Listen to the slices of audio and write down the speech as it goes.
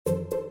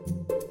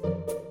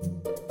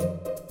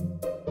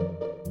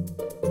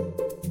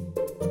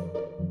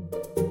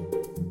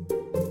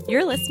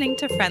You're listening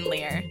to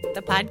Friendlier,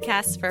 the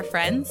podcast for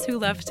friends who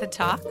love to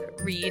talk,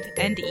 read,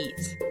 and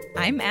eat.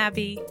 I'm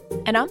Abby.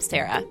 And I'm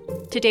Sarah.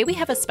 Today we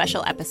have a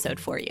special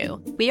episode for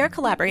you. We are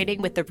collaborating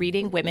with the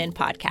Reading Women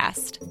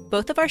podcast.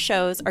 Both of our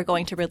shows are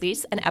going to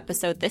release an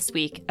episode this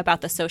week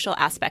about the social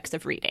aspects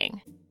of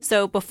reading.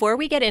 So before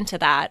we get into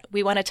that,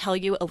 we want to tell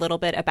you a little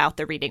bit about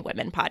the Reading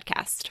Women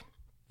podcast.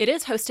 It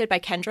is hosted by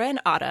Kendra and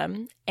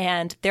Autumn,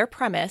 and their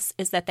premise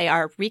is that they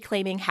are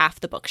reclaiming half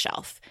the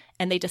bookshelf,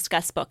 and they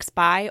discuss books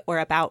by or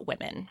about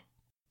women.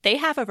 They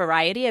have a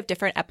variety of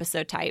different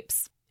episode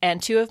types,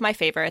 and two of my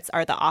favorites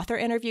are the author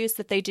interviews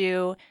that they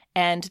do,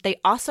 and they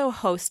also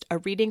host a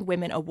Reading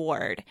Women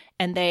Award,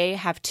 and they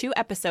have two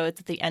episodes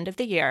at the end of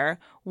the year.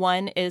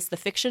 One is the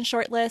fiction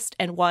shortlist,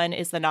 and one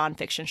is the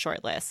nonfiction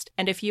shortlist.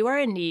 And if you are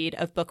in need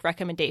of book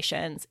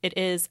recommendations, it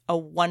is a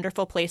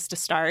wonderful place to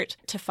start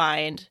to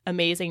find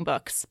amazing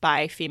books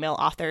by female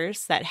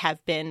authors that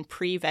have been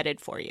pre-vetted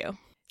for you.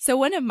 So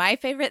one of my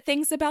favorite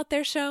things about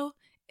their show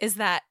is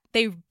that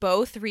they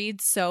both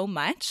read so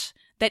much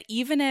that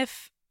even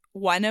if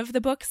one of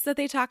the books that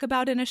they talk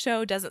about in a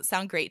show doesn't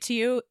sound great to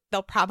you,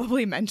 they'll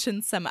probably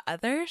mention some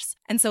others.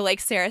 And so like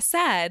Sarah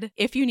said,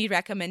 if you need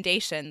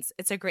recommendations,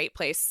 it's a great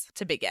place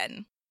to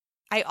begin.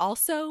 I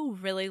also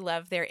really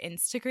love their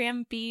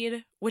Instagram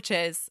feed, which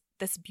is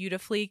this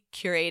beautifully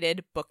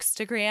curated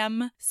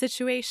bookstagram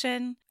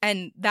situation.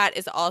 And that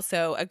is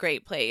also a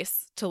great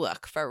place to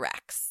look for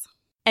recs.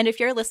 And if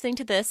you're listening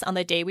to this on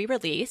the day we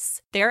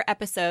release, their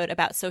episode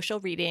about social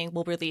reading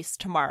will release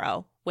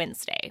tomorrow,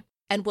 Wednesday.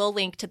 And we'll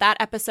link to that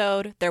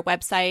episode, their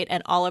website,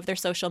 and all of their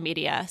social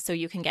media so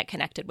you can get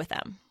connected with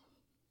them.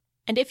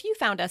 And if you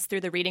found us through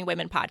the Reading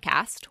Women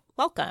podcast,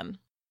 welcome.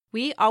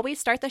 We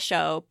always start the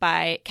show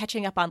by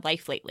catching up on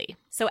life lately.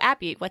 So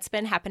Abby, what's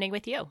been happening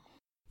with you?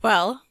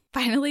 Well,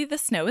 finally the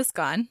snow is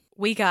gone.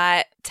 We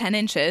got 10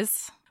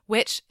 inches,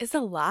 which is a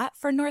lot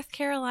for North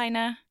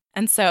Carolina.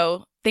 And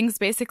so things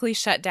basically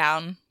shut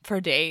down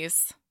for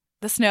days.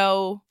 The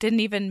snow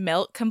didn't even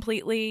melt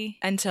completely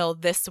until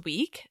this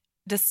week,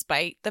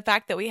 despite the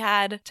fact that we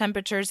had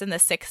temperatures in the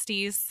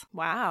 60s.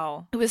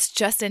 Wow. It was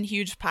just in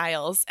huge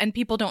piles, and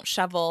people don't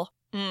shovel.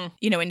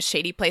 In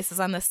shady places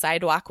on the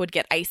sidewalk would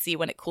get icy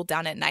when it cooled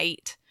down at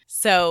night.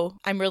 So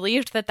I'm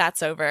relieved that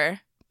that's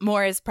over.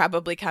 More is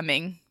probably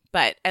coming,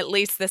 but at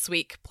least this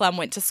week, Plum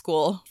went to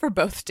school for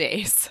both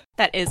days.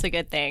 That is a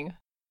good thing.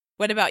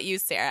 What about you,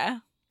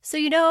 Sarah? So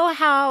you know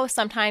how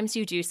sometimes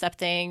you do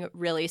something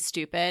really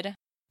stupid?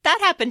 That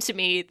happened to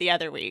me the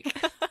other week.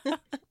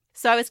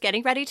 So I was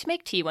getting ready to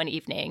make tea one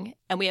evening,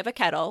 and we have a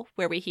kettle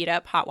where we heat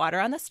up hot water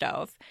on the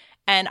stove,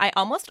 and I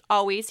almost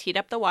always heat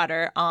up the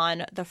water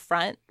on the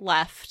front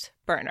left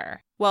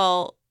burner.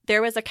 Well,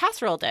 there was a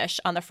casserole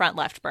dish on the front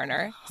left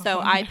burner, so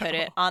I put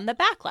it on the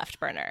back left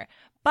burner.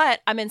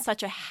 But I'm in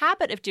such a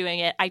habit of doing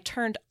it, I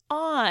turned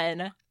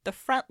on the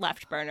front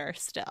left burner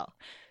still.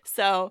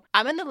 So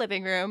I'm in the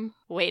living room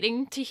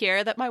waiting to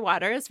hear that my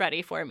water is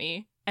ready for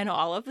me, and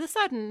all of a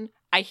sudden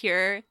I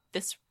hear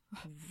this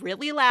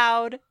really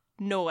loud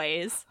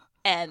noise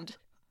and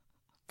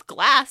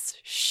glass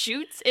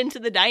shoots into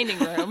the dining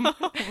room.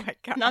 Oh my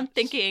god. And I'm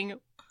thinking,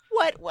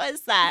 what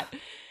was that?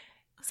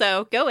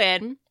 So go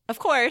in. Of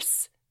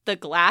course, the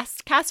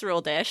glass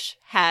casserole dish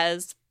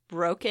has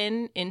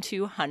broken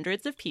into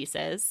hundreds of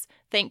pieces.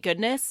 Thank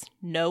goodness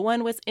no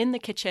one was in the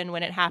kitchen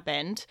when it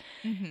happened.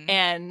 Mm-hmm.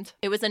 And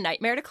it was a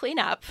nightmare to clean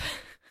up.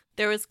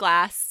 There was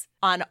glass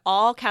on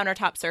all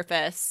countertop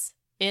surface,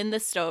 in the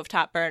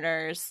stovetop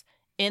burners,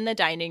 in the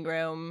dining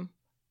room,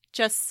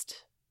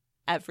 just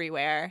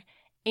everywhere.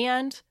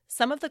 And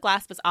some of the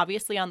glass was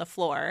obviously on the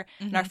floor,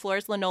 and our floor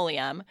is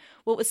linoleum.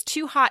 Well, it was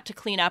too hot to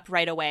clean up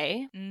right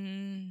away.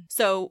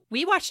 So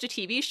we watched a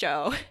TV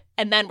show,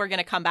 and then we're going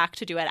to come back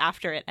to do it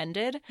after it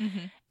ended.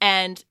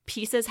 And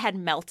pieces had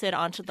melted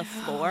onto the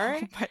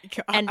floor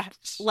and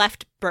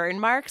left burn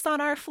marks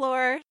on our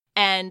floor.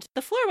 And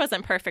the floor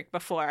wasn't perfect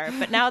before,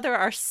 but now there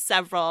are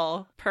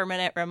several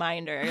permanent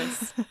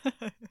reminders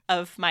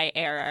of my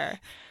error.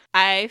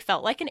 I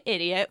felt like an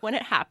idiot when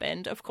it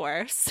happened, of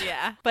course.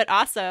 Yeah. But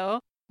also,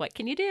 what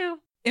can you do?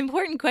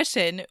 Important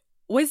question.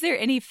 Was there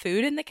any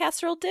food in the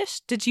casserole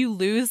dish? Did you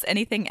lose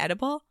anything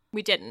edible?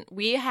 We didn't.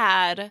 We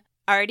had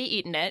already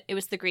eaten it. It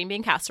was the green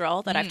bean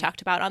casserole that I've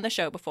talked about on the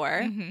show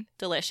before.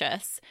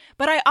 Delicious.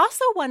 But I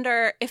also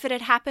wonder if it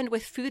had happened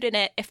with food in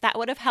it, if that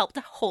would have helped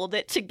hold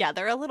it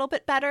together a little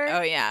bit better.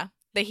 Oh, yeah.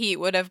 The heat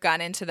would have gone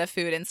into the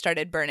food and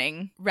started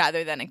burning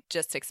rather than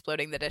just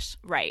exploding the dish.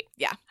 Right.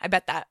 Yeah, I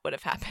bet that would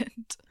have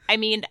happened. I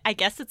mean, I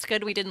guess it's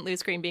good we didn't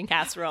lose green bean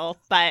casserole,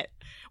 but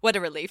what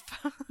a relief.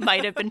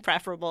 Might have been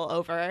preferable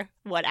over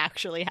what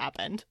actually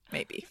happened.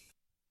 Maybe.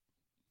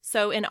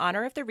 So in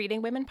honor of the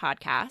Reading Women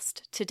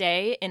podcast,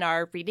 today in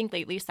our Reading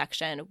Lately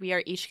section, we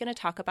are each going to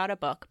talk about a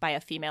book by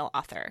a female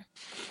author.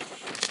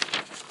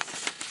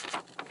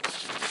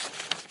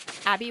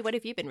 Abby, what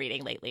have you been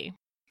reading lately?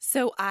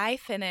 So I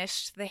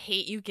finished The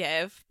Hate U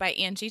Give by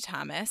Angie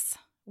Thomas,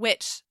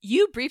 which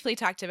you briefly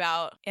talked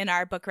about in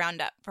our book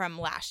roundup from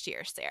last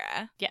year,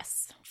 Sarah.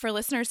 Yes. For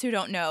listeners who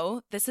don't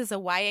know, this is a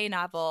YA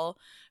novel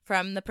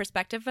from the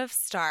perspective of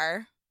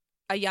Star,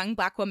 a young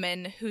Black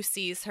woman who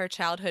sees her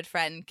childhood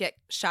friend get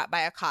shot by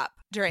a cop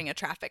during a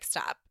traffic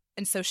stop.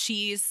 And so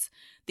she's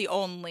the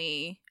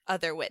only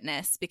other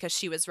witness because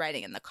she was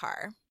riding in the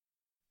car.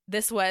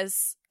 This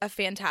was a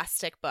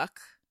fantastic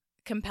book.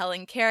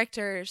 Compelling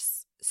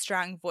characters,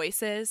 strong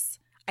voices.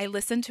 I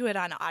listened to it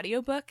on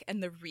audiobook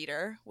and the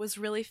reader was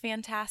really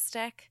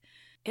fantastic.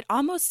 It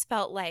almost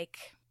felt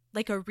like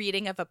a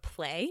reading of a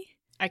play.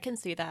 I can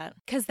see that.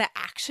 Because the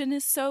action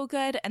is so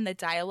good and the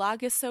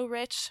dialogue is so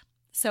rich.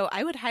 So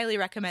I would highly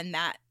recommend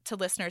that to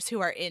listeners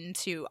who are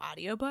into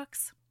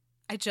audiobooks.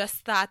 I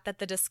just thought that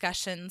the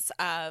discussions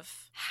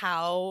of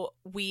how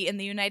we in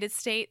the United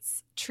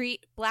States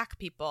treat Black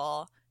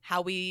people,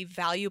 how we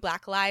value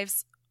Black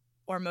lives,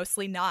 or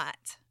mostly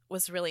not,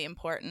 was really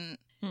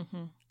important.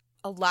 Mm-hmm.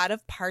 A lot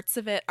of parts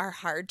of it are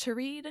hard to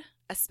read,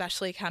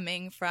 especially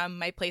coming from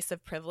my place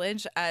of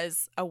privilege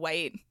as a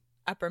white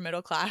upper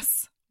middle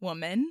class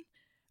woman.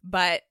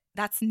 But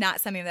that's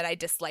not something that I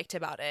disliked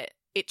about it.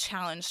 It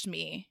challenged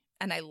me,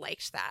 and I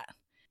liked that.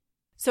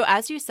 So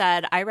as you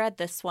said, I read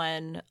this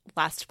one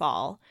last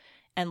fall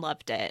and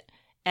loved it.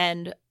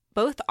 And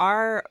both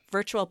our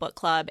virtual book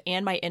club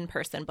and my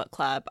in-person book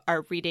club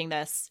are reading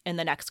this in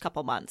the next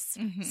couple months.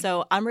 Mm-hmm.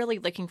 So I'm really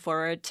looking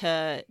forward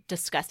to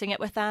discussing it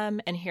with them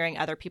and hearing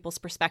other people's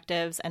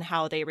perspectives and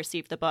how they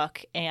received the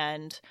book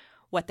and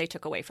what they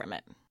took away from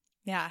it.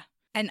 Yeah.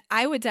 And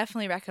I would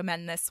definitely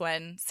recommend this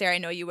one. Sarah, I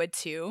know you would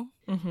too.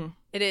 Mm-hmm.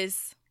 It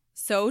is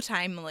so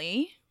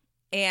timely.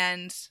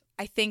 And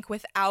I think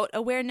without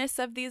awareness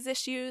of these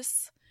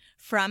issues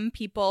from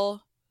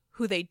people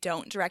who they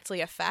don't directly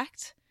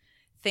affect,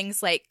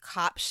 things like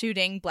cops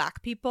shooting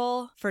Black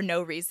people for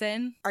no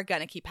reason are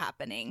going to keep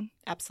happening.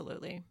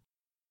 Absolutely.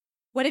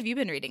 What have you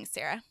been reading,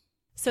 Sarah?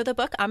 So the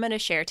book I'm going to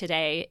share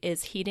today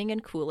is Heating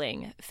and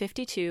Cooling,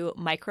 52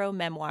 Micro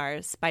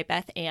Memoirs by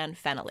Beth Ann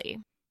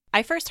Fennelly.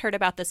 I first heard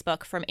about this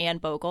book from Anne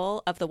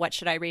Bogle of the What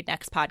Should I Read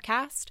Next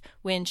podcast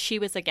when she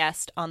was a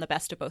guest on the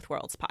Best of Both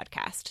Worlds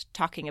podcast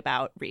talking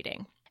about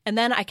reading. And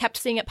then I kept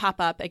seeing it pop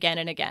up again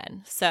and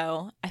again.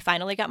 So I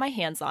finally got my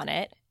hands on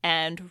it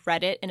and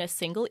read it in a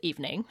single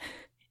evening.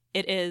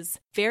 It is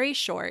very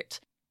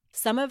short.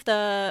 Some of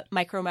the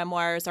micro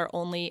memoirs are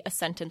only a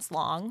sentence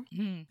long,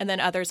 and then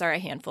others are a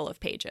handful of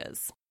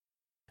pages.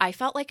 I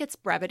felt like its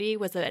brevity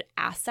was an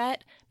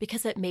asset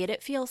because it made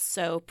it feel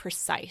so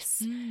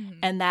precise,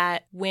 and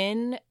that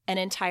when an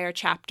entire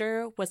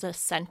chapter was a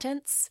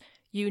sentence,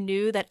 you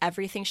knew that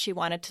everything she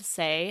wanted to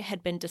say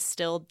had been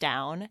distilled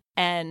down,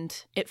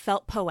 and it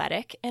felt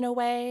poetic in a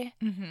way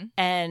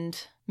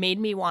and made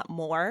me want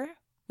more,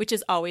 which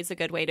is always a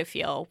good way to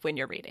feel when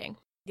you're reading.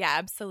 Yeah,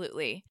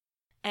 absolutely.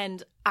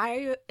 And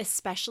I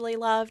especially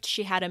loved,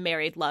 she had a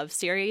Married Love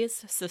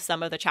series. So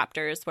some of the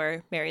chapters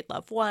were Married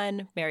Love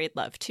 1, Married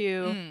Love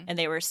 2, and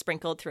they were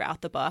sprinkled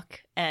throughout the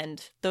book.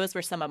 And those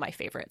were some of my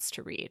favorites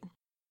to read.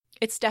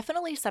 It's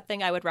definitely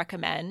something I would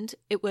recommend.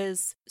 It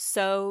was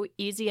so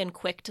easy and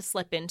quick to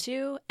slip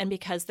into. And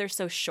because they're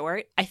so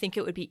short, I think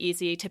it would be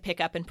easy to pick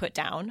up and put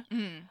down,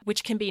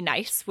 which can be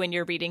nice when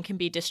your reading can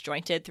be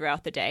disjointed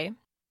throughout the day.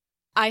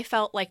 I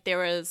felt like there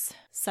was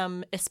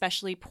some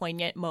especially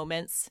poignant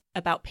moments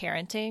about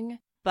parenting,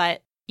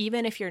 but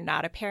even if you're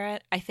not a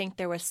parent, I think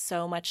there was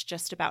so much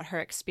just about her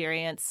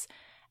experience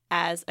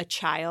as a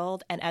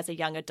child and as a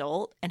young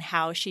adult and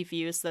how she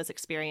views those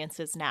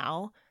experiences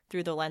now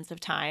through the lens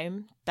of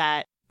time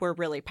that were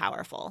really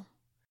powerful.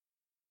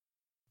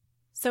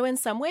 So in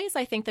some ways,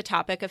 I think the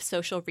topic of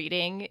social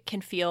reading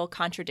can feel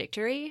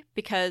contradictory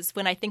because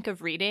when I think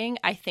of reading,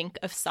 I think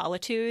of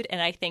solitude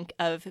and I think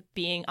of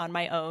being on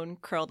my own,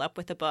 curled up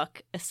with a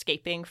book,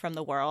 escaping from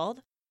the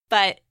world.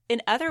 But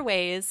in other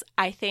ways,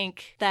 I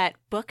think that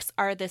books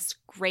are this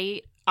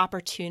great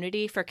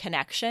opportunity for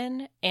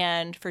connection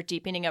and for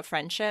deepening of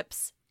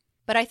friendships.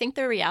 But I think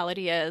the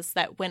reality is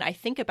that when I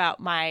think about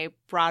my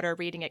broader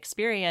reading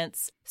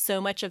experience, so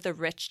much of the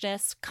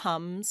richness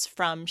comes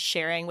from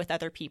sharing with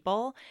other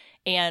people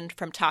and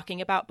from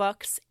talking about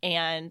books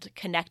and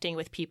connecting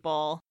with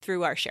people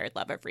through our shared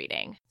love of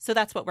reading. So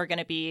that's what we're going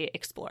to be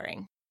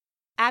exploring.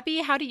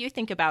 Abby, how do you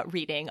think about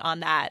reading on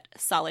that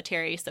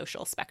solitary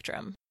social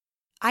spectrum?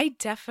 I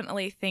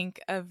definitely think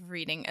of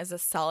reading as a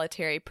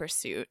solitary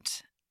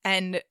pursuit.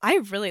 And I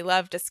really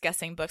love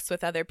discussing books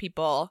with other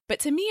people. But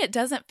to me, it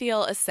doesn't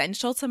feel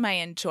essential to my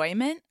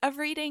enjoyment of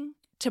reading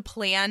to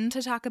plan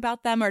to talk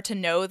about them or to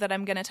know that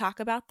I'm going to talk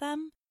about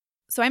them.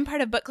 So I'm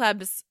part of book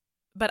clubs,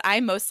 but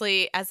I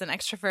mostly, as an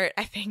extrovert,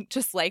 I think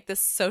just like this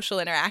social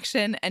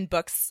interaction, and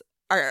books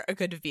are a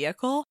good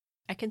vehicle.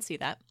 I can see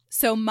that.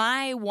 So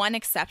my one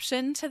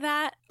exception to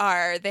that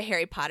are the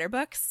Harry Potter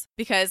books,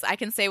 because I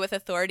can say with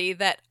authority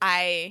that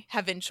I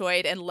have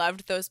enjoyed and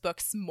loved those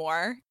books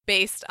more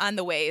based on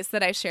the ways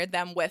that I shared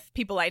them with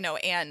people I know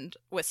and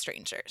with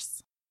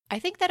strangers. I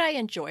think that I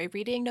enjoy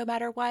reading no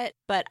matter what,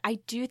 but I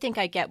do think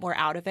I get more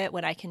out of it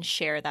when I can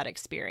share that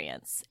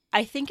experience.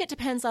 I think it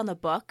depends on the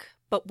book,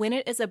 but when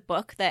it is a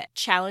book that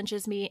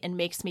challenges me and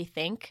makes me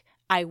think,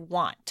 I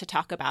want to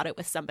talk about it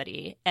with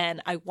somebody,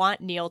 and I want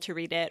Neil to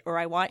read it, or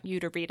I want you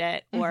to read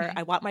it, or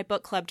I want my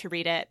book club to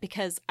read it,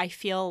 because I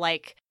feel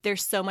like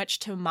there's so much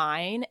to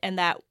mine, and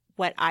that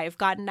what I've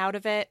gotten out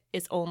of it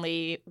is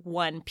only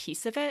one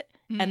piece of it,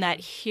 and that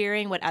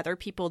hearing what other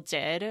people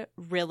did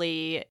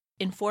really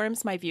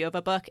informs my view of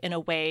a book in a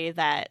way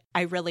that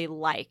I really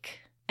like,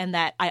 and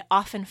that I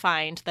often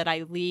find that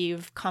I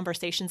leave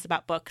conversations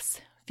about books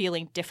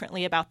feeling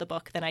differently about the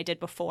book than I did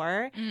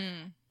before.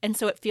 And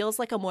so it feels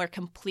like a more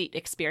complete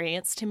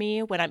experience to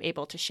me when I'm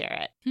able to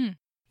share it.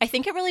 I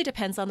think it really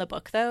depends on the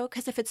book, though,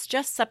 because if it's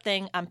just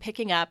something I'm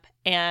picking up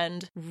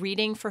and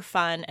reading for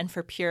fun and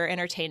for pure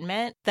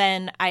entertainment,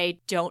 then I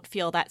don't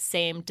feel that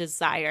same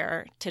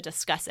desire to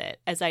discuss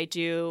it as I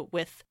do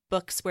with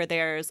books where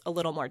there's a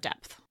little more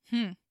depth.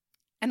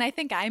 And I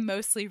think I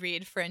mostly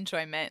read for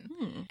enjoyment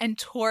and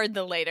toward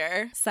the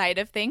later side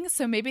of things.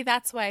 So maybe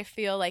that's why I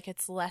feel like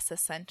it's less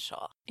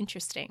essential.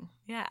 Interesting.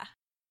 Yeah.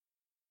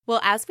 Well,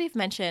 as we've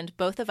mentioned,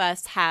 both of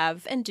us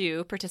have and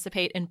do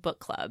participate in book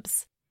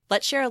clubs.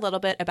 Let's share a little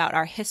bit about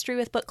our history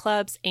with book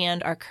clubs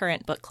and our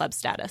current book club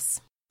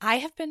status. I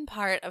have been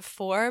part of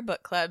 4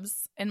 book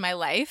clubs in my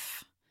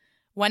life.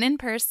 One in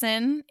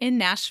person in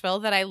Nashville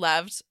that I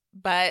loved,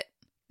 but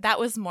that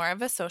was more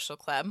of a social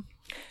club.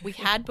 We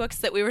had books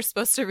that we were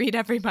supposed to read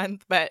every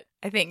month, but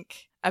I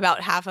think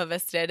about half of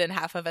us did and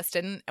half of us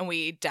didn't. And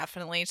we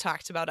definitely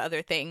talked about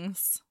other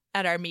things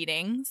at our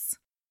meetings.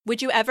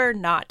 Would you ever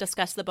not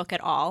discuss the book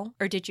at all,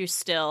 or did you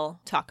still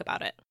talk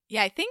about it?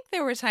 Yeah, I think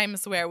there were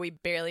times where we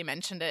barely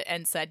mentioned it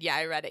and said, yeah,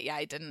 I read it, yeah,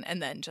 I didn't,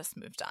 and then just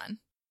moved on.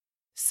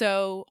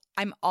 So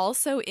I'm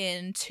also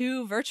in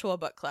 2 virtual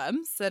book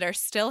clubs that are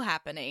still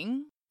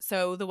happening.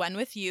 So the one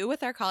with you,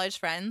 with our college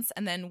friends,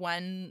 and then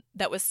one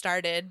that was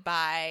started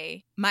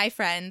by my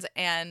friend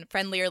and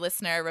friendlier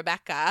listener,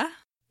 Rebecca.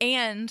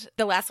 And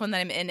the last one that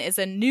I'm in is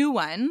a new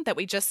one that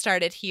we just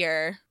started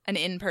here, an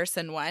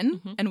in-person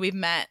one, and we've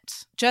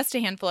met just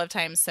a handful of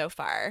times so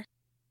far.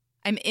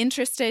 I'm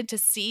interested to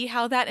see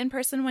how that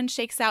in-person one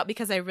shakes out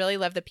because I really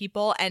love the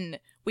people, and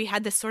we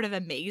had this sort of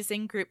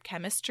amazing group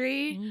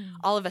chemistry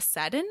all of a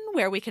sudden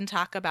where we can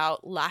talk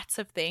about lots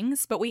of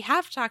things, but we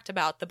have talked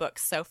about the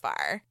books so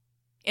far.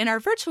 In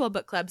our virtual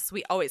book clubs,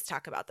 we always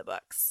talk about the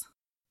books.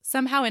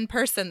 Somehow in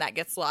person, that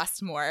gets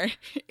lost more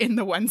in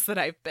the ones that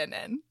I've been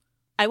in.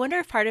 I wonder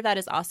if part of that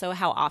is also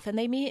how often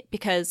they meet,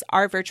 because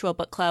our virtual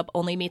book club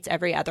only meets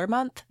every other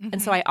month.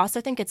 And so I also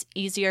think it's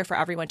easier for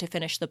everyone to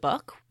finish the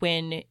book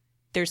when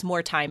there's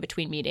more time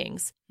between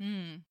meetings,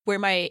 where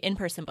my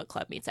in-person book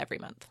club meets every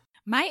month.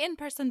 My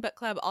in-person book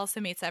club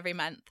also meets every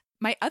month.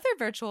 My other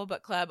virtual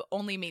book club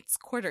only meets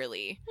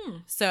quarterly.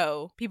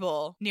 So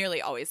people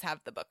nearly always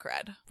have the book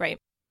read. Right.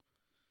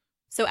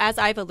 So as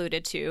I've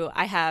alluded to,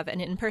 I have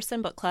an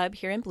in-person book club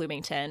here in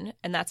Bloomington,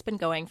 and that's been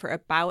going for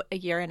about a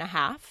year and a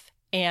half.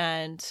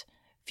 And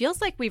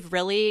feels like we've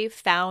really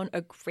found a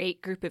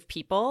great group of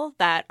people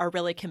that are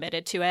really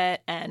committed to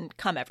it and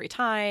come every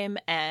time.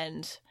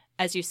 And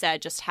as you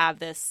said, just have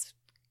this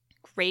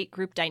great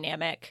group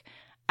dynamic.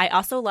 I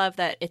also love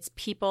that it's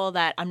people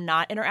that I'm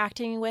not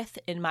interacting with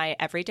in my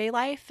everyday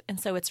life. And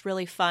so it's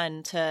really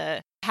fun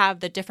to have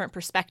the different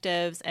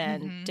perspectives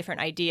and different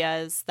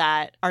ideas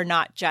that are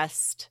not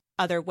just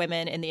other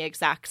women in the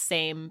exact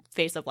same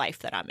phase of life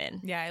that I'm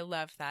in. Yeah, I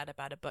love that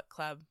about a book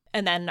club.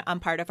 And then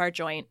I'm part of our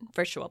joint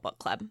virtual book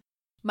club.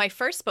 My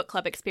first book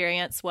club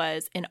experience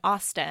was in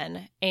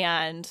Austin,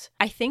 and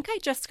I think I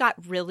just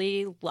got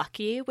really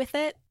lucky with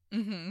it.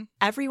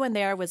 Everyone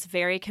there was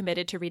very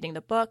committed to reading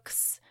the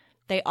books.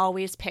 They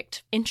always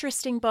picked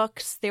interesting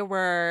books. There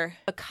were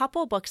a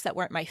couple books that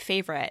weren't my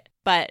favorite,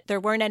 but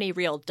there weren't any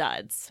real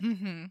duds.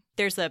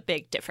 There's a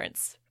big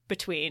difference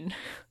between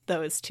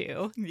those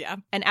two. Yeah.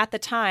 And at the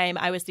time,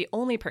 I was the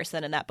only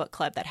person in that book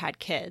club that had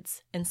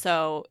kids. And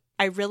so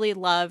I really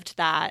loved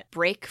that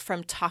break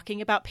from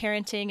talking about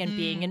parenting and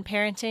being in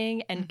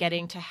parenting and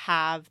getting to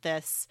have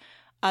this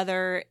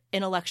other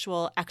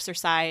intellectual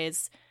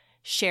exercise,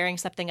 sharing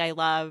something I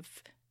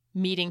love,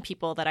 meeting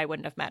people that I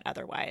wouldn't have met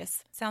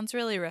otherwise. Sounds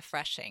really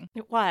refreshing.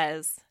 It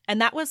was. And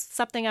that was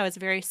something I was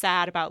very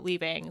sad about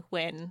leaving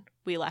when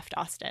we left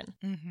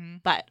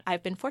Austin. But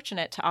I've been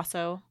fortunate to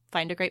also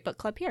find a great book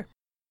club here.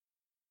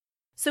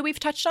 So we've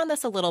touched on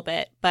this a little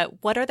bit,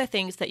 but what are the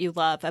things that you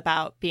love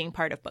about being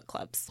part of book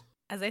clubs?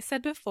 As I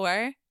said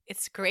before,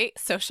 it's great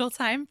social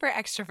time for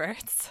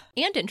extroverts.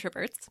 And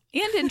introverts.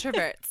 And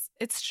introverts.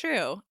 It's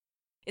true.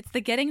 It's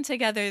the getting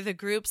together, the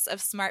groups of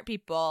smart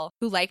people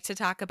who like to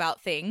talk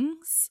about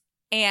things.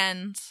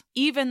 And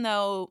even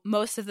though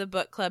most of the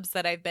book clubs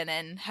that I've been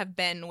in have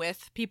been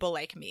with people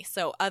like me,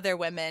 so other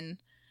women,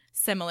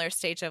 similar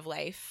stage of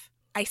life,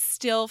 I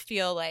still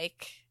feel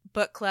like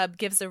book club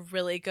gives a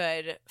really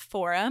good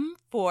forum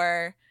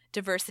for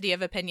diversity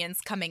of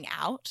opinions coming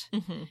out.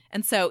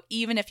 And so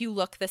even if you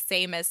look the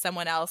same as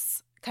someone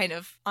else kind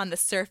of on the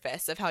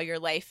surface of how your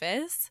life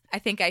is, I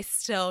think I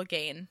still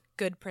gain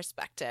good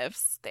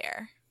perspectives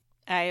there.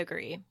 I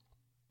agree.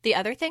 The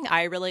other thing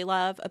I really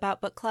love about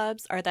book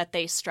clubs are that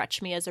they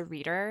stretch me as a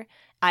reader,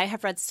 I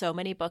have read so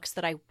many books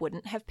that I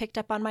wouldn't have picked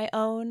up on my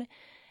own.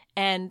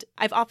 And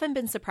I've often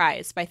been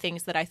surprised by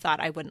things that I thought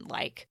I wouldn't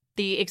like.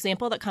 The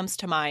example that comes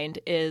to mind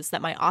is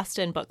that my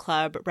Austen book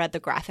club read the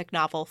graphic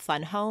novel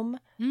Fun Home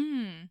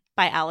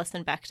by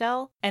Alison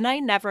Bechdel. And I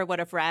never would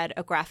have read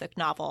a graphic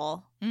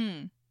novel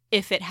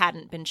if it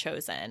hadn't been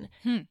chosen.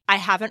 I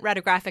haven't read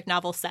a graphic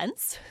novel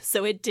since,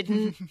 so it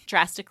didn't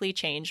drastically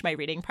change my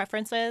reading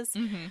preferences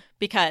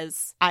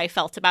because I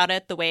felt about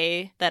it the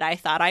way that I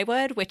thought I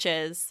would, which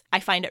is I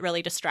find it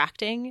really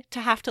distracting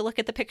to have to look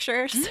at the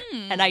pictures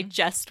and I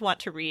just want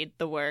to read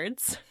the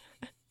words.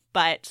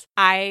 But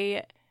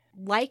I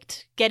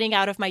liked getting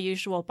out of my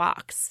usual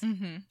box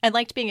and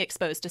liked being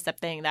exposed to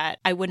something that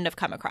I wouldn't have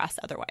come across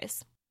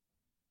otherwise.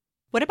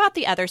 What about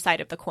the other side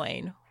of the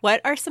coin?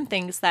 What are some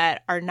things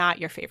that are not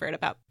your favorite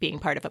about being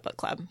part of a book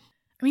club?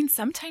 I mean,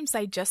 sometimes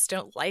I just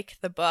don't like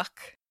the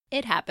book.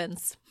 It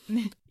happens.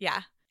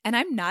 Yeah. And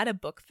I'm not a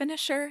book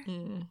finisher.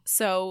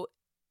 So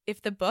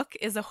if the book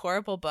is a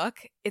horrible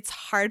book, it's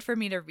hard for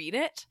me to read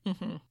it.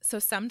 So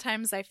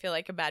sometimes I feel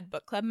like a bad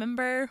book club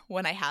member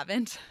when I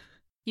haven't.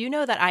 You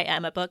know that I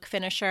am a book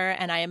finisher,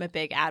 and I am a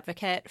big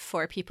advocate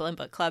for people in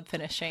book club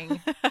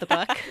finishing the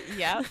book.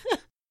 Yeah.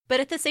 But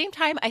at the same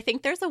time, I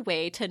think there's a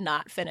way to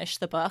not finish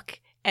the book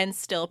and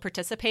still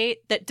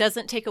participate that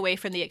doesn't take away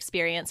from the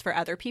experience for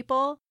other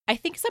people. I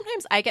think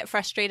sometimes I get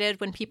frustrated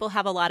when people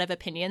have a lot of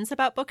opinions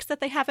about books that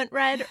they haven't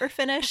read or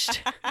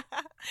finished.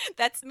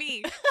 That's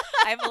me.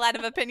 I have a lot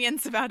of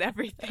opinions about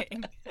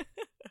everything.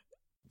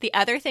 The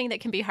other thing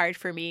that can be hard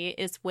for me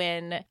is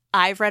when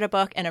I've read a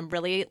book and I'm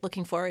really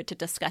looking forward to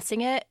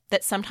discussing it,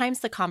 that sometimes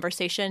the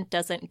conversation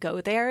doesn't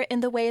go there in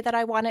the way that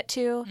I want it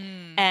to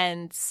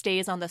and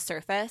stays on the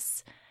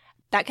surface.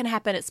 That can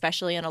happen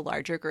especially in a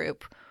larger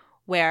group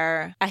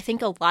where I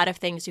think a lot of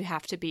things you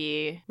have to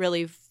be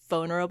really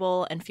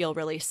vulnerable and feel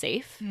really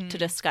safe to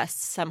discuss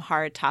some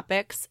hard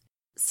topics.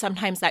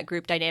 Sometimes that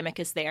group dynamic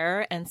is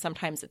there and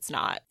sometimes it's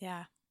not.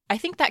 Yeah. I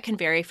think that can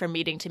vary from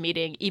meeting to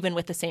meeting, even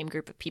with the same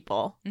group of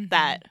people,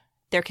 that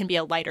there can be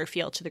a lighter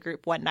feel to the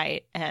group one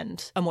night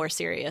and a more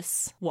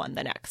serious one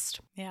the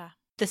next. Yeah.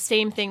 The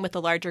same thing with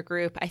the larger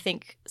group. I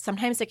think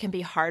sometimes it can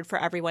be hard for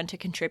everyone to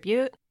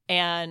contribute.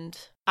 And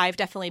I've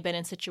definitely been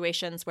in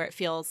situations where it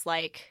feels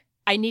like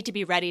I need to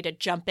be ready to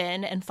jump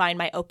in and find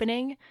my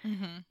opening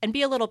and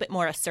be a little bit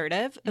more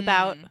assertive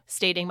about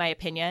stating my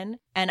opinion.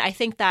 And I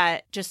think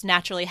that just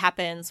naturally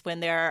happens when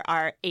there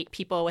are 8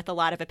 people with a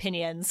lot of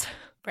opinions.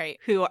 Right.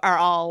 Who are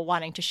all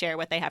wanting to share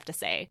what they have to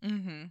say.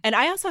 And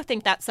I also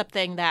think that's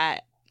something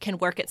that can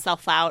work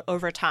itself out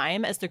over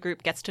time as the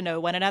group gets to know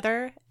one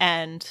another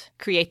and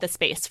create the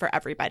space for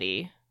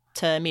everybody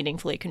to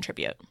meaningfully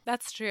contribute.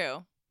 That's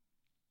true.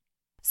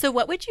 So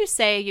what would you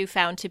say you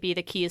found to be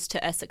the keys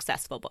to a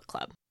successful book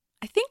club?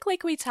 I think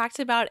like we talked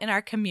about in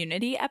our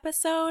community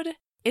episode,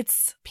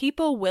 it's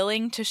people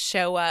willing to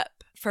show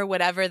up for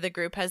whatever the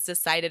group has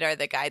decided are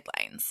the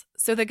guidelines.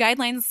 So the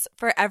guidelines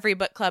for every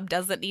book club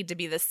doesn't need to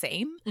be the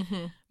same,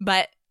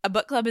 but a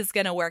book club is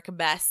going to work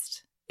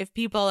best if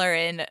people are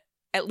in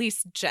at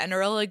least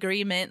general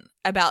agreement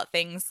about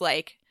things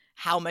like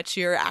how much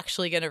you're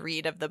actually going to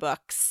read of the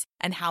books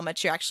and how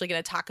much you're actually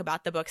going to talk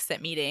about the books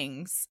at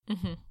meetings.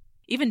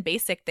 Even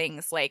basic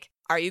things like,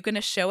 are you going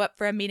to show up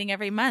for a meeting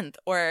every month,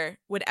 or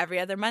would every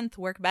other month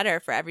work better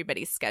for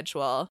everybody's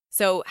schedule?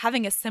 So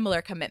having a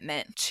similar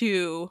commitment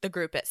to the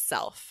group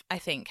itself, I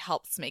think,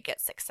 helps make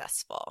it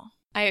successful.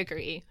 I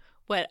agree.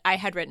 What I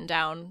had written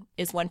down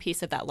is one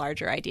piece of that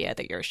larger idea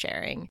that you're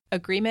sharing.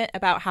 Agreement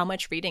about how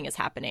much reading is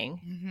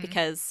happening,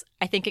 because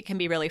I think it can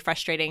be really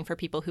frustrating for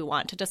people who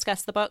want to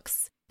discuss the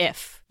books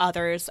if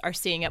others are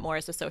seeing it more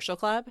as a social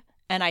club.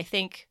 And I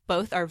think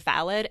both are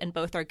valid and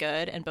both are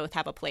good and both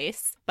have a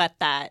place, but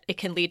that it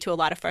can lead to a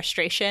lot of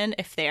frustration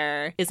if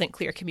there isn't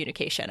clear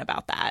communication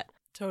about that.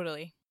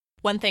 Totally.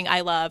 One thing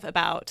I love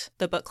about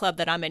the book club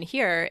that I'm in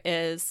here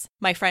is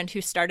my friend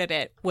who started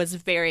it was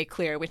very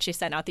clear when she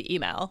sent out the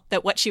email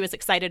that what she was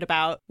excited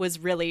about was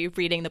really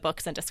reading the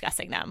books and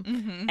discussing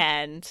them.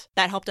 And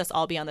that helped us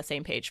all be on the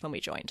same page when we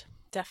joined.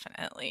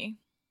 Definitely.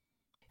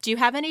 Do you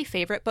have any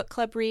favorite book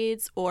club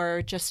reads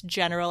or just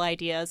general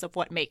ideas of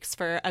what makes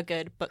for a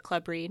good book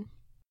club read?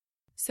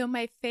 So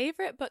my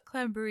favorite book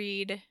club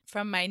read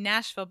from my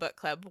Nashville book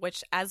club,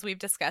 which as we've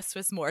discussed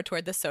was more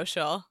toward the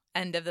social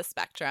end of the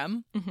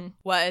spectrum,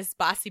 was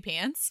Bossy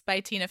Pants by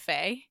Tina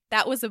Fey.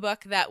 That was a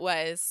book that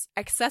was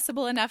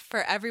accessible enough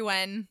for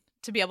everyone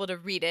to be able to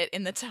read it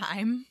in the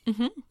time.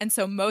 And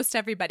so most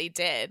everybody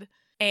did.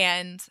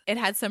 And it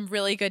had some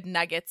really good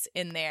nuggets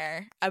in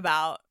there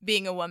about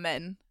being a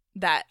woman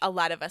that a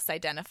lot of us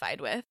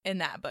identified with in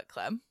that book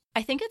club.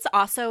 I think it's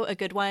also a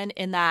good one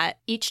in that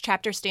each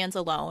chapter stands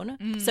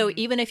alone. So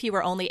even if you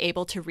were only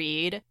able to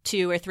read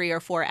 2 or 3 or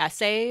 4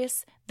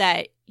 essays,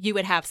 that you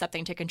would have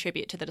something to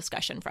contribute to the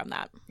discussion from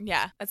that.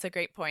 Yeah, that's a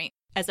great point.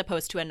 As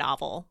opposed to a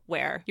novel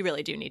where you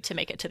really do need to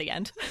make it to the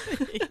end.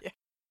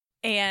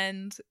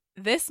 And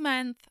this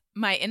month,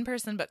 my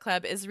in-person book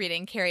club is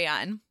reading Carry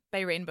On by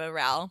Rainbow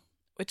Rowell,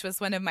 which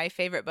was one of my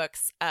favorite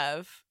books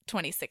of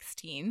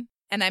 2016.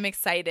 And I'm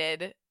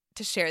excited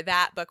to share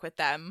that book with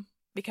them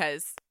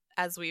because,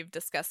 as we've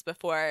discussed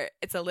before,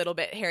 it's a little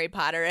bit Harry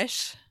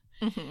Potter-ish.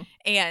 Mm-hmm.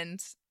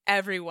 And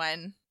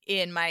everyone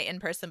in my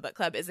in-person book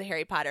club is a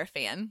Harry Potter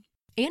fan.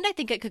 And I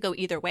think it could go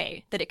either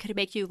way, that it could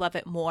make you love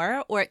it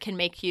more or it can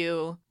make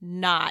you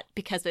not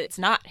because it's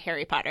not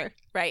Harry Potter.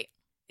 Right.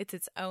 It's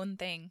its own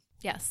thing.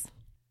 Yes.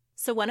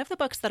 So one of the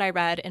books that I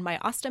read in my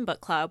Austen book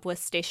club was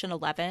Station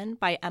 11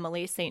 by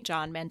Emily St.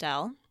 John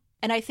Mandel.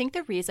 And I think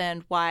the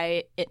reason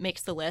why it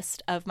makes the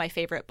list of my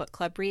favorite book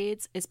club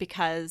reads is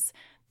because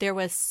there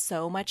was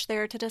so much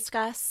there to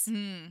discuss.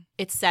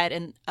 It's set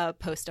in a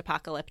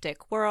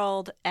post-apocalyptic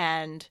world,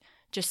 and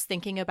just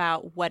thinking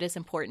about what is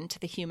important to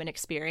the human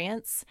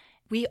experience,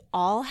 we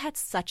all had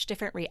such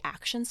different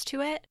reactions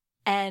to it.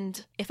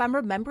 And if I'm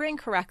remembering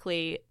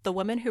correctly, the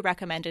woman who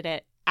recommended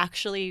it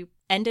actually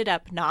ended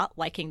up not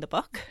liking the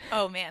book.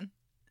 Oh, man.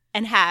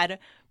 And had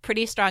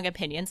pretty strong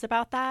opinions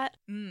about that.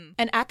 Mm.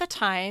 And at the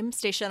time,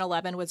 Station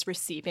 11 was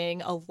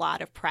receiving a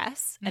lot of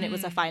press, and it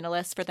was a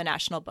finalist for the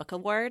National Book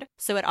Award.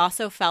 So it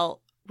also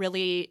felt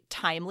really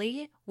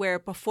timely, where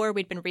before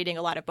we'd been reading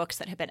a lot of books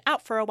that had been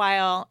out for a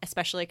while,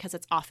 especially because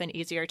it's often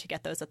easier to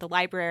get those at the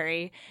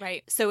library.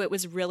 Right. So it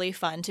was really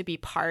fun to be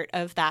part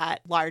of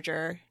that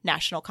larger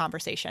national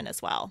conversation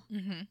as well.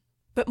 Mm-hmm.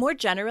 But more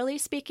generally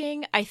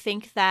speaking, I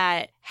think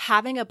that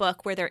having a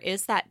book where there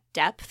is that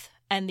depth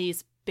and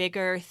these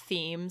bigger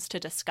themes to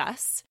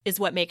discuss is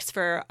what makes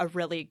for a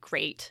really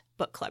great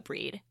book club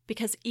read.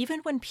 Because even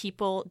when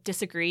people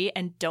disagree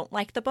and don't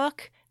like the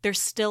book, there's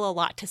still a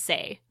lot to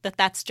say.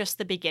 That's just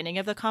the beginning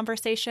of the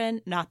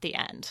conversation, not the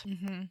end.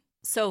 Mm-hmm.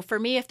 So for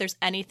me, if there's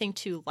anything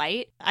too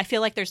light, I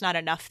feel like there's not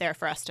enough there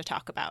for us to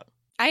talk about.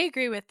 I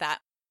agree with that.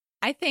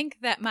 I think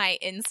that my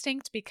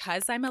instinct,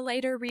 because I'm a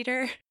lighter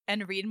reader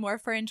and read more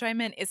for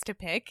enjoyment, is to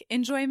pick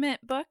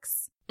enjoyment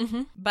books.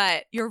 Mm-hmm.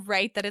 But you're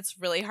right that it's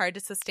really hard to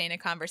sustain a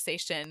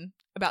conversation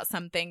about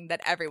something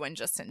that everyone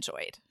just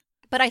enjoyed.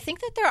 But I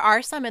think that there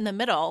are some in the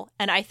middle,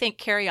 and I think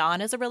Carry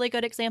On is a really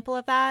good example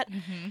of that.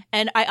 Mm-hmm.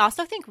 And I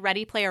also think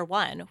Ready Player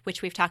One,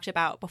 which we've talked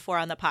about before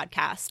on the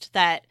podcast,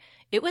 that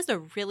it was a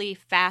really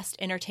fast,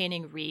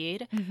 entertaining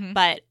read,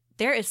 but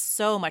there is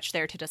so much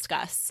there to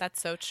discuss.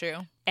 That's so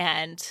true.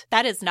 And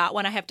that is not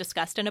one I have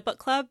discussed in a book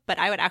club, but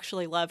I would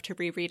actually love to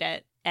reread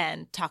it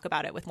and talk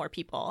about it with more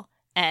people.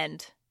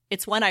 And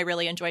it's one I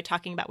really enjoyed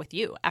talking about with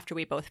you after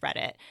we both read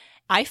it.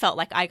 I felt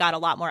like I got a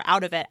lot more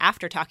out of it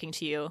after talking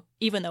to you,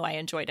 even though I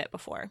enjoyed it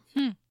before.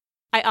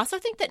 I also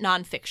think that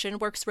nonfiction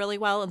works really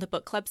well in the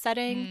book club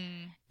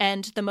setting.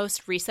 And the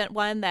most recent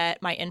one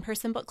that my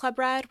in-person book club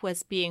read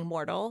was Being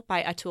Mortal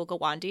by Atul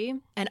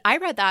Gawande. And I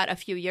read that a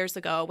few years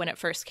ago when it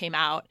first came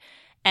out.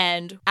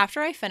 And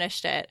after I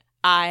finished it,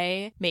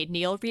 I made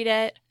Neil read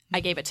it. I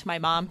gave it to my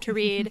mom to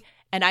read.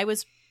 And I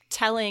was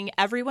telling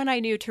everyone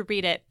I knew to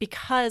read it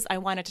because I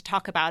wanted to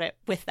talk about it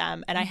with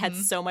them. And I had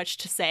so much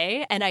to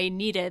say, and I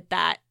needed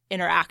that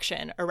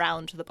interaction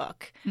around the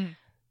book.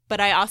 But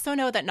I also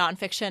know that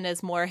nonfiction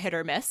is more hit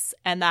or miss,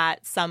 and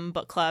that some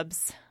book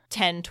clubs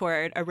tend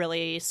toward a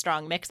really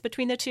strong mix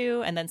between the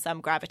two, and then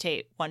some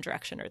gravitate one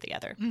direction or the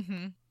other.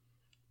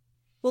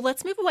 Well,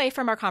 let's move away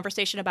from our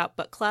conversation about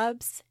book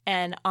clubs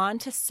and on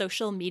to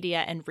social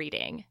media and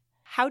reading.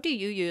 How do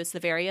you use the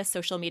various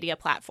social media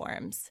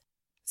platforms?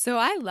 So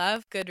I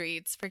love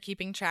Goodreads for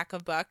keeping track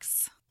of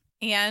books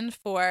and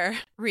for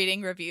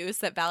reading reviews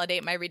that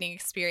validate my reading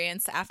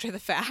experience after the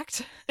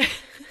fact.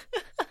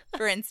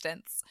 For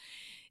instance,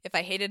 if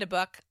I hated a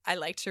book, I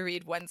like to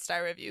read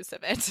 1-star reviews of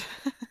it.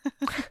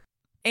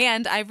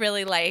 And I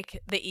really like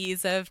the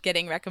ease of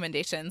getting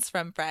recommendations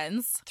from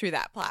friends through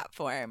that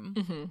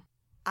platform.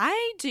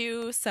 I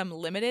do some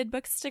limited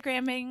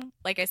bookstagramming.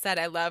 Like I said,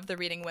 I love the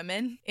Reading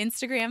Women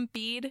Instagram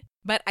feed,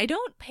 but I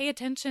don't pay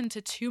attention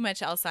to too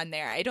much else on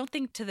there. I don't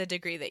think to the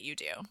degree that you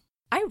do.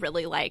 I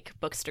really like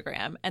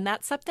Bookstagram, and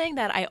that's something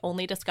that I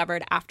only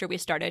discovered after we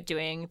started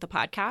doing the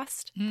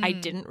podcast. I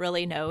didn't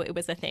really know it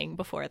was a thing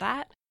before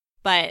that,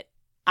 but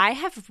I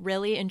have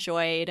really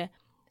enjoyed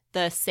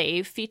the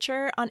save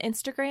feature on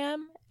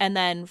Instagram and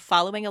then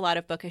following a lot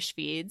of bookish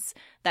feeds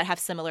that have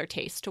similar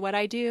taste to what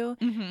I do.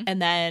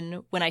 And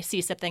then when I see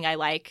something I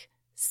like,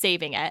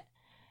 saving it.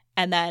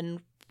 And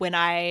then when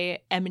I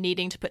am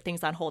needing to put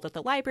things on hold at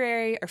the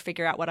library or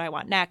figure out what I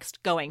want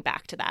next, going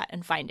back to that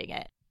and finding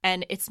it.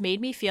 And it's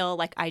made me feel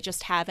like I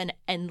just have an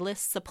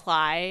endless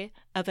supply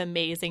of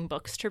amazing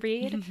books to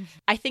read.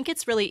 I think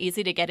it's really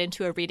easy to get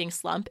into a reading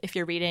slump if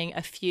you're reading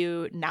a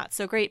few not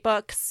so great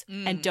books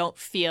and don't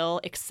feel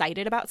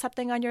excited about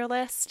something on your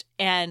list.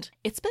 And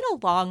it's been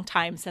a long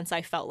time since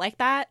I felt like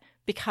that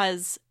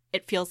because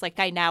it feels like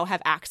I now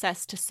have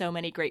access to so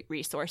many great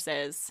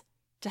resources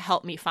to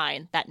help me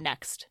find that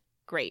next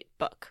great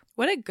book.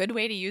 What a good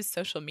way to use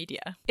social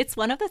media. It's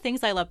one of the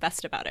things I love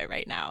best about it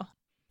right now.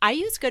 I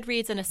use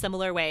Goodreads in a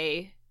similar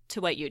way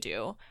to what you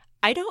do.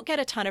 I don't get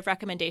a ton of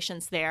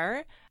recommendations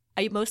there.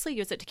 I mostly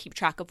use it to keep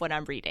track of what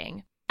I'm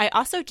reading. I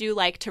also do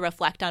like to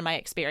reflect on my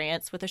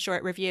experience with a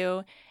short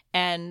review,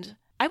 and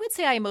I would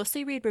say I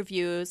mostly read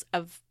reviews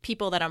of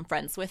people that I'm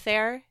friends with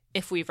there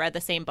if we've read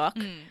the same book.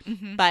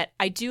 But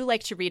I do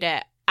like to read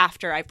it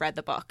after I've read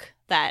the book,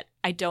 that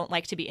I don't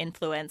like to be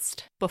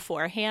influenced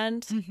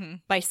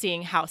beforehand by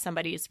seeing how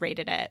somebody's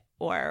rated it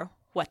or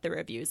what the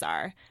reviews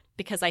are,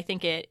 because I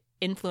think it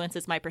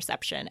influences my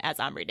perception as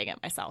I'm reading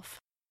it myself.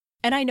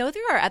 And I know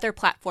there are other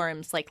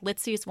platforms, like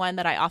Litsy's one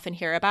that I often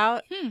hear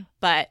about,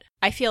 but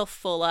I feel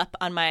full up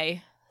on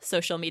my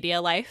social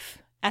media life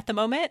at the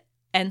moment.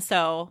 And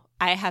so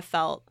I have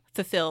felt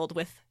fulfilled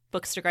with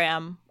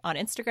Bookstagram on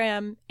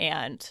Instagram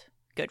and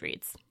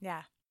Goodreads.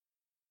 Yeah.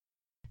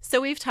 So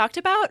we've talked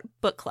about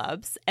book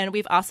clubs and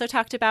we've also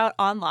talked about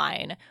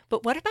online,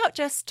 but what about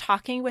just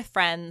talking with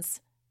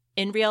friends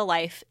in real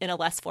life in a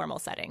less formal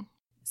setting?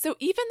 So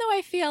even though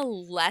I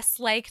feel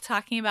less like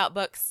talking about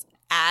books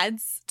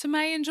adds to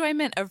my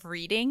enjoyment of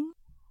reading,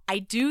 I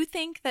do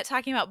think that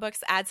talking about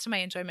books adds to my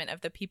enjoyment of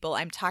the people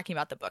I'm talking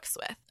about the books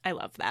with. I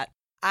love that.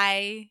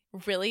 I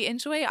really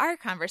enjoy our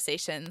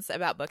conversations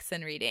about books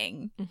and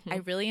reading. I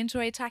really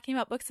enjoy talking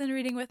about books and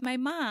reading with my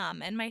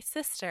mom and my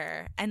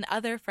sister and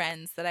other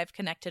friends that I've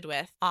connected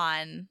with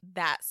on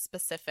that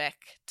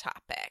specific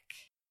topic.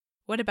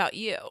 What about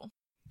you?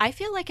 I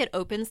feel like it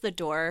opens the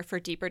door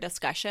for deeper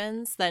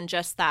discussions than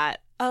just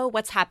that, oh,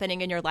 what's happening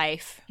in your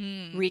life,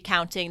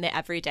 recounting the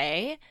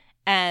everyday.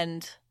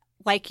 And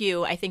like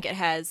you, I think it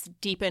has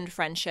deepened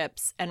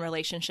friendships and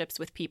relationships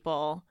with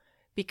people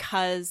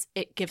because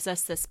it gives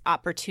us this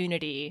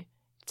opportunity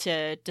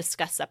to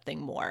discuss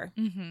something more.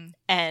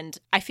 And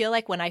I feel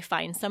like when I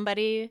find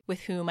somebody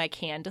with whom I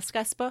can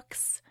discuss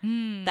books,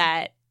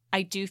 that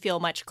I do feel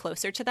much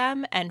closer to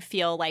them and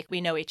feel like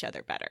we know each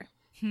other better.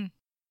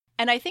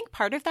 And I think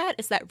part of that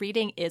is that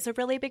reading is a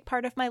really big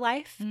part of my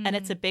life, and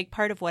it's a big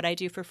part of what I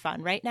do for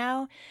fun right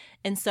now.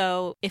 And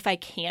so if I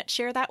can't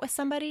share that with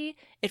somebody,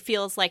 it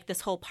feels like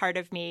this whole part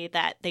of me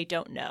that they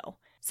don't know.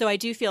 So I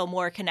do feel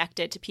more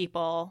connected to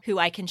people who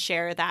I can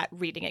share that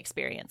reading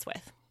experience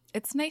with.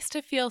 It's nice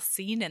to feel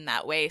seen in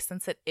that way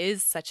since it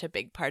is such a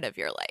big part of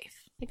your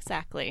life.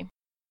 Exactly.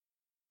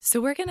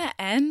 So we're going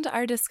to end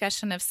our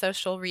discussion of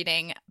social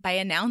reading by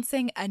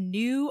announcing a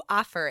new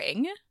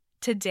offering.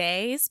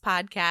 Today's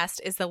podcast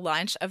is the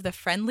launch of the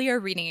Friendlier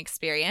Reading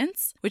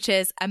Experience, which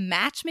is a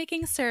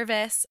matchmaking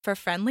service for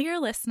Friendlier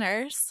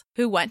listeners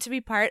who want to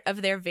be part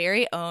of their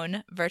very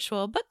own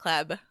virtual book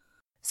club.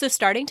 So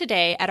starting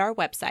today at our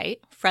website,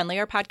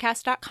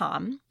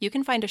 friendlierpodcast.com, you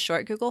can find a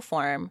short Google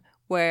form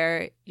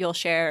where you'll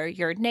share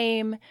your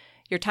name,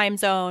 your time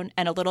zone,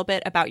 and a little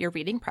bit about your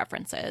reading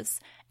preferences.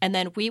 And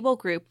then we will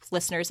group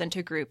listeners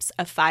into groups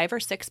of 5 or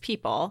 6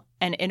 people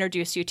and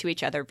introduce you to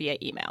each other via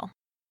email.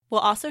 We'll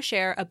also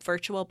share a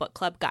virtual book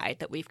club guide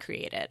that we've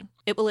created.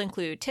 It will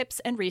include tips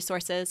and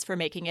resources for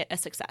making it a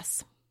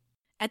success.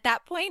 At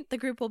that point, the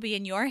group will be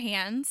in your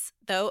hands,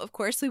 though, of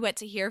course, we want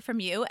to hear from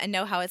you and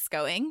know how it's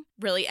going,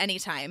 really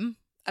anytime,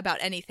 about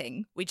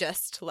anything. We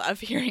just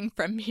love hearing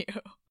from you.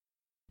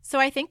 So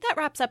I think that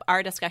wraps up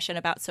our discussion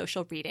about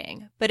social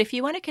reading. But if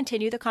you want to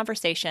continue the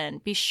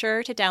conversation, be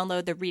sure to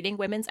download the Reading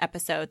Women's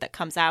episode that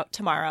comes out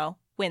tomorrow,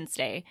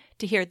 Wednesday,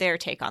 to hear their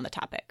take on the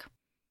topic.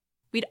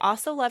 We'd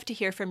also love to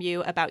hear from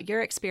you about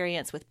your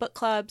experience with book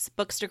clubs,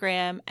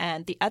 Bookstagram,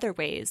 and the other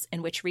ways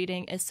in which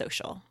reading is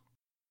social.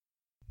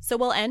 So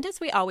we'll end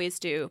as we always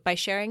do by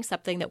sharing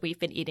something that we've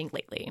been eating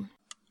lately.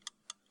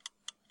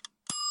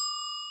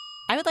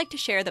 I would like to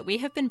share that we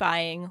have been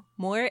buying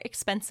more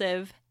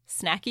expensive,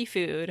 snacky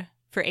food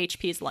for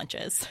HP's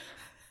lunches.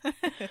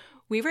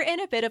 We were in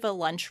a bit of a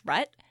lunch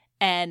rut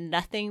and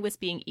nothing was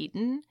being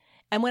eaten.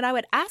 And when I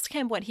would ask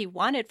him what he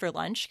wanted for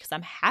lunch, because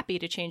I'm happy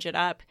to change it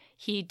up,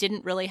 he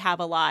didn't really have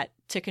a lot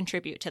to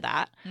contribute to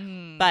that.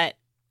 But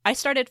I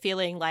started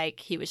feeling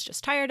like he was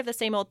just tired of the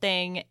same old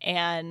thing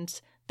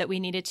and that we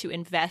needed to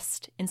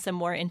invest in some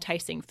more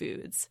enticing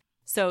foods.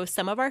 So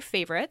some of our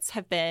favorites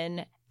have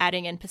been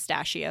adding in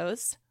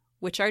pistachios,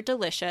 which are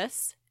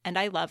delicious, and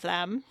I love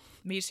them.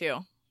 Me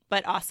too.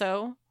 But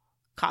also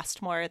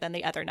cost more than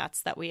the other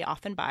nuts that we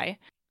often buy.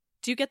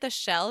 Do you get the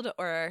shelled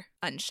or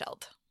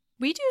unshelled?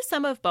 We do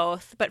some of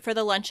both, but for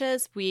the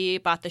lunches, we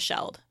bought the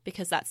shelled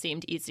because that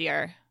seemed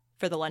easier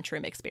for the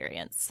lunchroom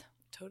experience.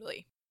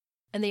 Totally.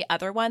 And the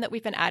other one that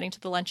we've been adding to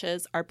the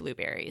lunches are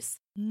blueberries,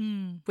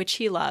 which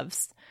he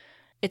loves.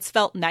 It's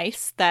felt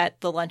nice that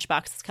the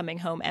lunchbox is coming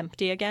home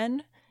empty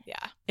again.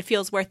 Yeah. It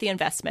feels worth the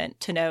investment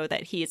to know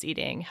that he is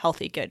eating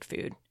healthy, good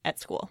food at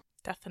school.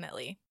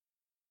 Definitely.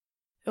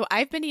 So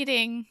I've been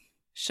eating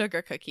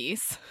sugar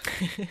cookies,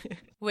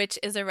 which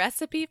is a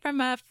recipe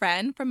from a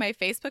friend from my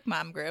Facebook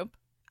mom group.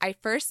 I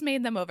first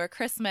made them over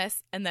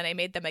Christmas, and then I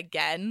made them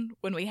again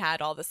when we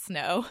had all the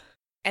snow.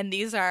 And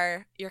these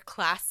are your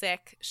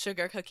classic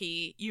sugar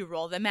cookie. You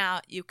roll them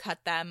out, you cut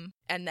them,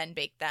 and then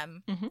bake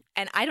them.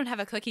 And I don't have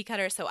a cookie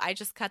cutter, so I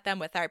just cut them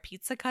with our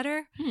pizza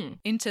cutter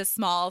into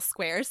small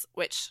squares,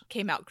 which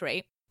came out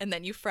great. And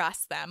then you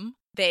frost them.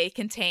 They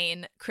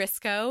contain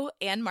Crisco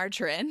and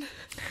margarine,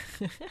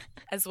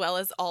 as well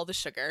as all the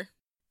sugar.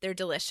 They're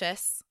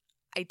delicious.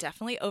 I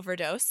definitely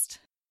overdosed.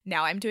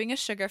 Now I'm doing a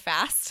sugar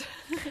fast,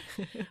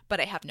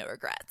 but I have no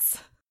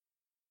regrets.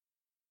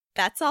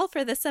 That's all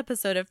for this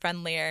episode of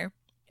Friendlier.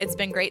 It's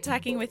been great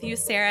talking with you,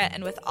 Sarah,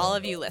 and with all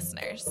of you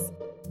listeners.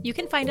 You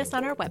can find us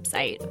on our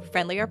website,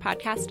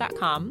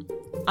 friendlierpodcast.com,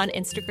 on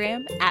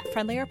Instagram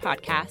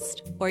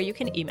 @friendlierpodcast, or you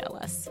can email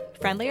us,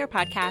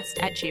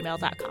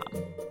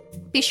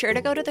 friendlierpodcast@gmail.com. Be sure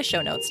to go to the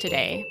show notes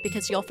today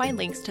because you'll find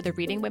links to the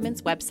Reading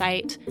Women's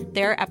website,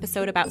 their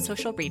episode about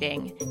social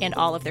reading, and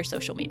all of their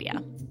social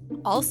media.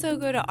 Also,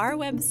 go to our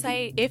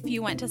website if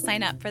you want to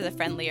sign up for the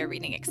Friendlier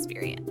Reading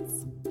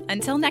Experience.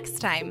 Until next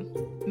time,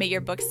 may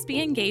your books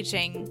be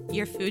engaging,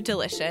 your food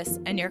delicious,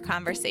 and your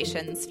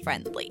conversations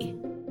friendly.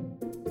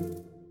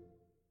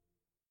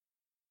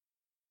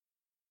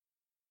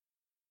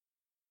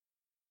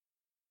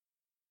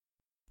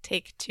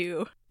 Take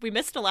 2. We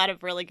missed a lot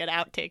of really good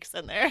outtakes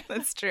in there.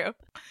 That's true.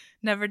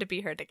 Never to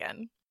be heard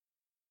again.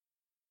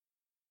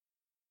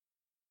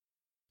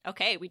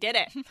 Okay, we did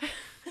it.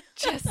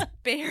 Just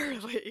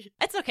barely.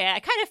 It's okay. I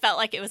kind of felt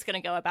like it was going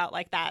to go about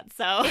like that,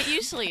 so. It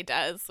usually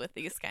does with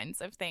these kinds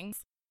of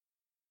things.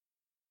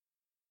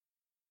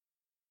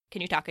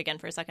 Can you talk again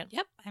for a second?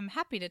 Yep, I'm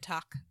happy to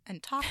talk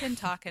and talk and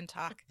talk and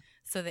talk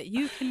so that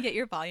you can get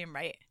your volume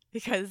right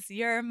because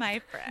you're my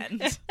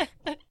friend.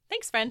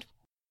 Thanks, friend.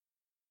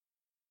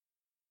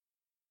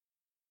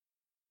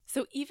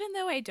 So even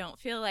though I don't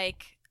feel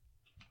like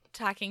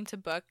talking to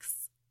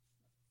books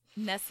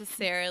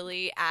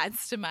necessarily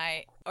adds to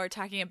my, or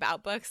talking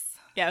about books.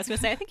 Yeah, I was going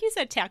to say, I think you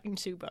said talking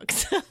to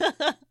books.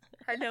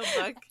 Or no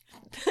book.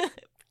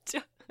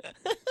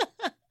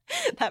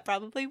 That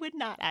probably would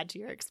not add to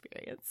your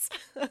experience.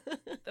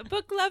 The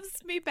book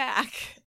loves me back.